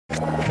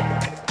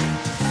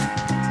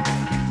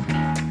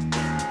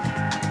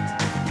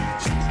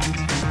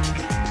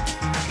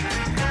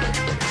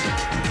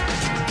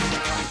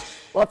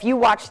Well, if you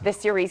watched the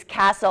series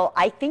Castle,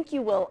 I think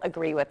you will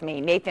agree with me.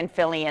 Nathan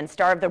Fillion,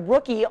 star of The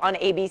Rookie on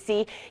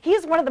ABC, he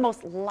is one of the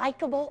most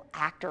likable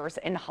actors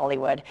in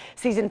Hollywood.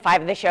 Season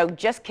 5 of the show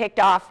just kicked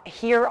off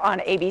here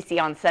on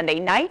ABC on Sunday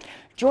night.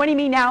 Joining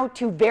me now,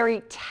 two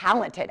very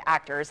talented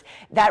actors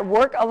that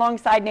work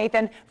alongside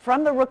Nathan,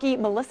 from The Rookie,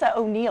 Melissa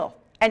O'Neill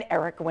and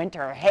Eric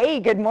Winter. Hey,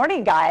 good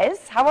morning,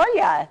 guys. How are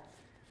ya?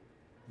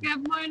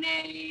 Good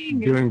morning.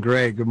 Doing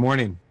great. Good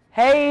morning.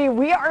 Hey,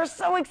 we are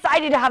so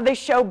excited to have this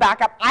show back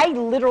up.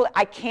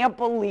 I can't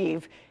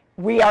believe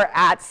we are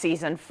at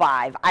season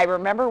 5. I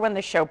remember when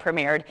the show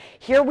premiered.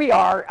 Here we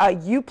are.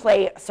 You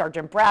play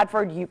Sergeant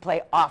Bradford. You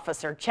play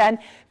Officer Chen.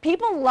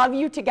 People love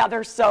you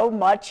together so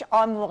much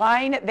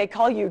online. They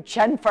call you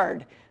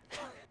Chenford.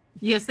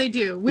 Yes, they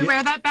do. We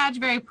wear that badge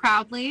very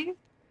proudly.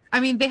 I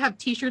mean, they have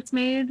T-shirts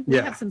made. We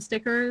have some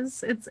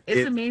stickers. It's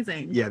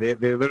amazing. Yeah, they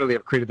literally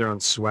have created their own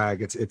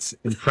swag. It's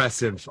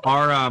impressive.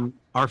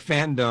 Our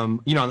fandom,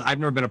 you know, I've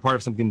never been a part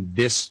of something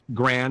this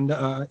grand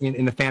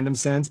in the fandom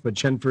sense, but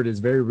Chenford is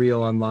very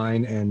real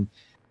online and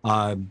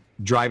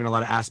driving a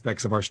lot of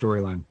aspects of our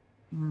storyline.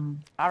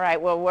 All right,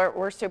 well,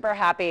 we're super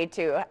happy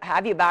to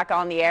have you back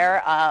on the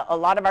air. A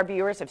lot of our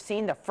viewers have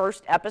seen the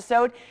first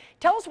episode.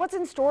 Tell us what's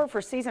in store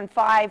for season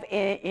 5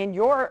 in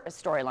your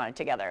storyline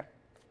together.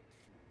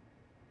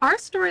 Our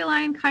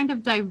storyline kind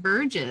of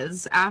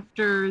diverges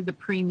after the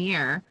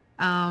premiere.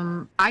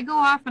 I go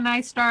off and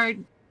I start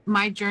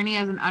my journey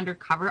as an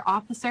undercover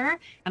officer,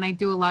 and I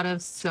do a lot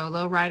of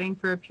solo writing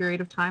for a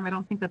period of time. I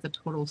don't think that's a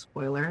total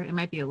spoiler. It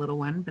might be a little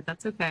one, but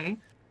that's okay.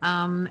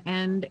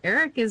 And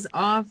Eric is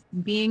off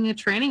being a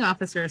training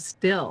officer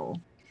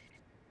still.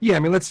 Yeah, I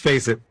mean, let's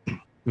face it.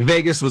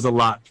 Vegas was a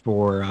lot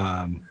for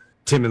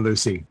Tim and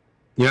Lucy,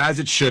 you know, as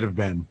it should have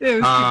been.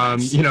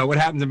 You know, what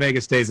happens in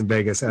Vegas stays in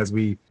Vegas, as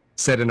we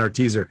said in our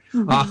teaser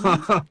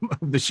of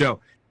the show.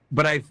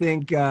 But I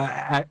think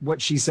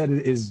what she said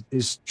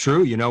is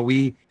true. You know,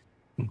 we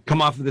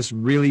come off of this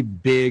really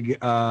big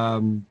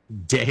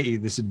day,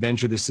 this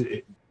adventure, this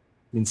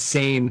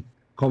insane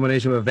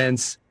culmination of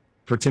events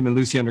for Tim and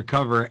Lucy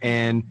undercover,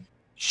 and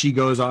she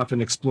goes off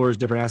and explores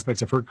different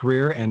aspects of her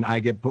career, and I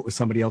get put with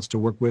somebody else to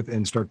work with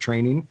and start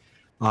training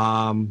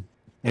and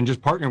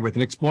just partnering with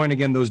and exploring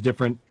again those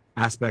different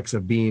aspects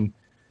of being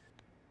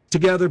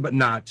together but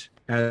not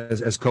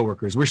as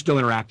coworkers. We're still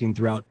interacting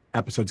throughout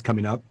episodes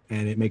coming up,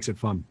 and it makes it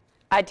fun.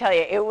 I tell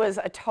you, it was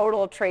a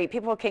total treat.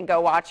 People can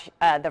go watch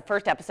the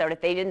first episode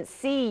if they didn't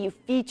see you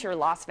feature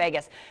Las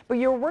Vegas. But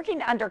you're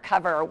working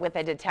undercover with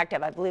a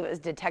detective. I believe it was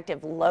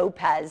Detective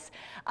Lopez.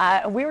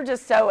 We were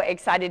just so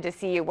excited to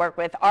see you work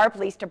with our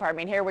police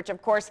department here, which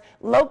of course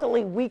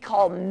locally we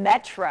call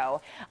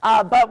Metro.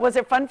 But was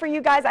it fun for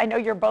you guys? I know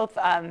you're both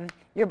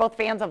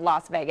fans of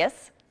Las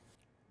Vegas.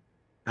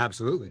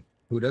 Absolutely.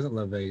 Who doesn't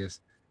love Vegas?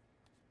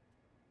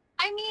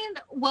 I mean,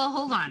 well,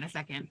 hold on a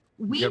second.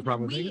 You have a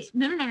problem with Vegas?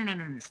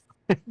 No.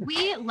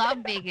 We love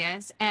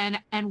Vegas,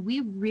 and we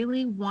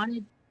really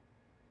wanted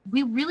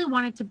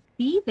to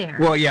be there.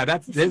 Well, yeah,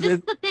 this is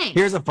the thing.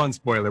 Here's a fun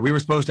spoiler. We were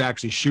supposed to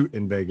actually shoot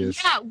in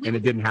Vegas, and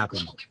it didn't happen.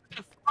 We were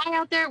going to fly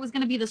out there. It was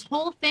going to be this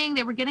whole thing.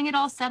 They were getting it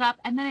all set up,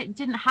 and then it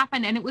didn't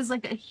happen, and it was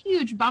like a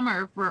huge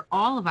bummer for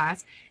all of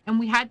us, and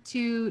we had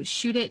to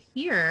shoot it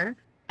here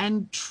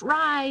and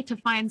try to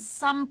find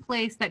some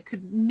place that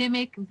could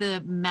mimic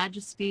the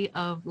majesty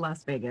of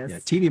Las Vegas. Yeah,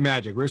 TV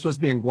magic. We were supposed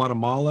to be in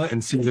Guatemala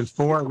in season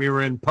 4. We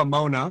were in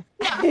Pomona,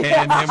 and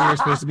then we were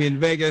supposed to be in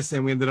Vegas,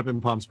 and we ended up in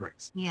Palm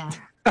Springs. Yeah.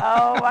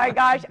 Oh my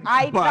gosh!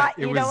 But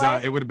it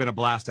would have been a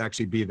blast to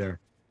actually be there.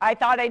 I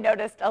thought I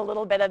noticed a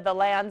little bit of the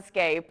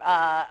landscape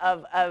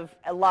of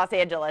Los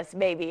Angeles,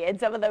 maybe, in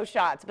some of those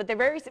shots, but they're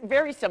very,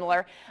 very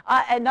similar.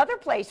 Another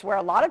place where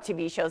a lot of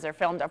TV shows are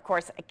filmed, of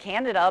course,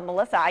 Canada.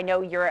 Melissa, I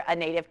know you're a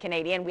native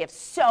Canadian. We have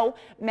so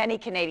many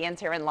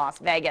Canadians here in Las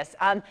Vegas.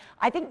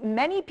 I think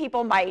many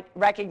people might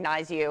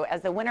recognize you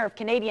as the winner of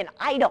Canadian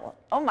Idol.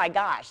 Oh my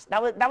gosh,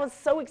 that was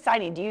so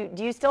exciting.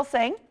 Do you still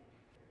sing?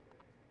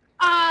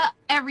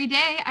 Every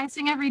day. I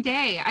sing every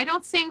day. I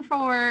don't sing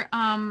for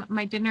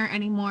my dinner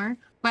anymore.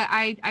 But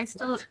I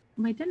still,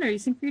 my dinner, you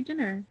sing for your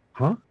dinner.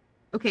 Huh?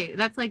 Okay,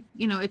 that's like,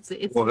 you know, it's.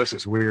 Well, this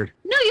is weird.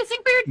 No, you sing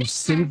for your dinner. You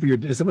sing for your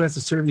dinner? Someone has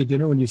to serve you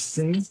dinner when you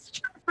sing? It's a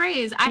short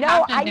phrase. I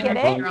have done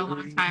dinner for a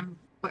long time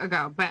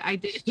ago, but I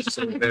did.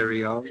 So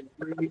very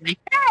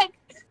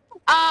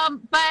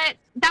but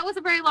that was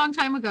a very long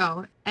time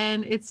ago,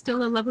 and it's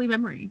still a lovely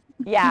memory.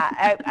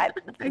 Yeah,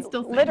 I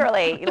still sing.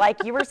 Literally,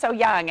 like you were so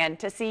young, and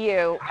to see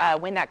you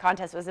win that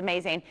contest was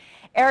amazing.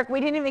 Eric, we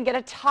didn't even get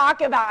to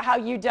talk about how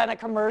you done a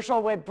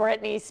commercial with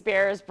Britney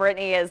Spears.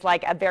 Britney is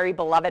like a very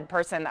beloved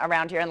person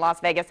around here in Las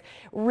Vegas.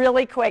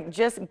 Really quick,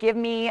 just give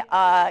me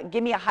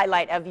a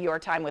highlight of your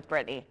time with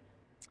Britney.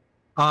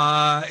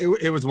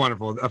 It was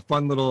wonderful. A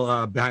fun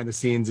little behind the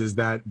scenes is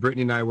that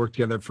Brittany and I worked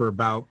together for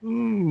about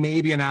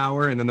maybe an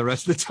hour, and then the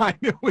rest of the time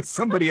it was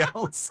somebody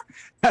else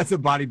as a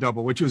body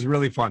double, which was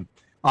really fun.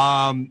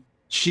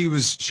 She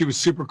was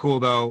super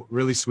cool though,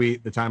 really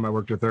sweet. The time I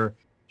worked with her,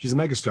 she's a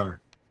megastar.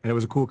 And it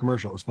was a cool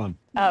commercial. It was fun.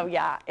 Oh,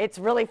 yeah. It's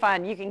really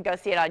fun. You can go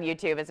see it on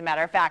YouTube, as a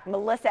matter of fact.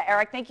 Melissa,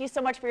 Eric, thank you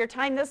so much for your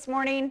time this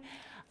morning.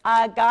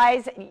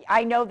 Guys,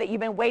 I know that you've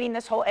been waiting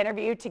this whole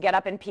interview to get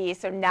up in peace,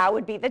 so now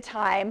would be the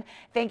time.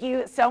 Thank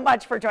you so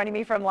much for joining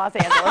me from Los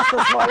Angeles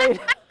this morning.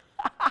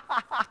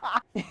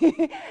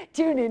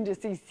 Tune in to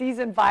see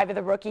Season 5 of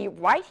The Rookie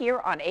right here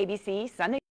on ABC Sunday.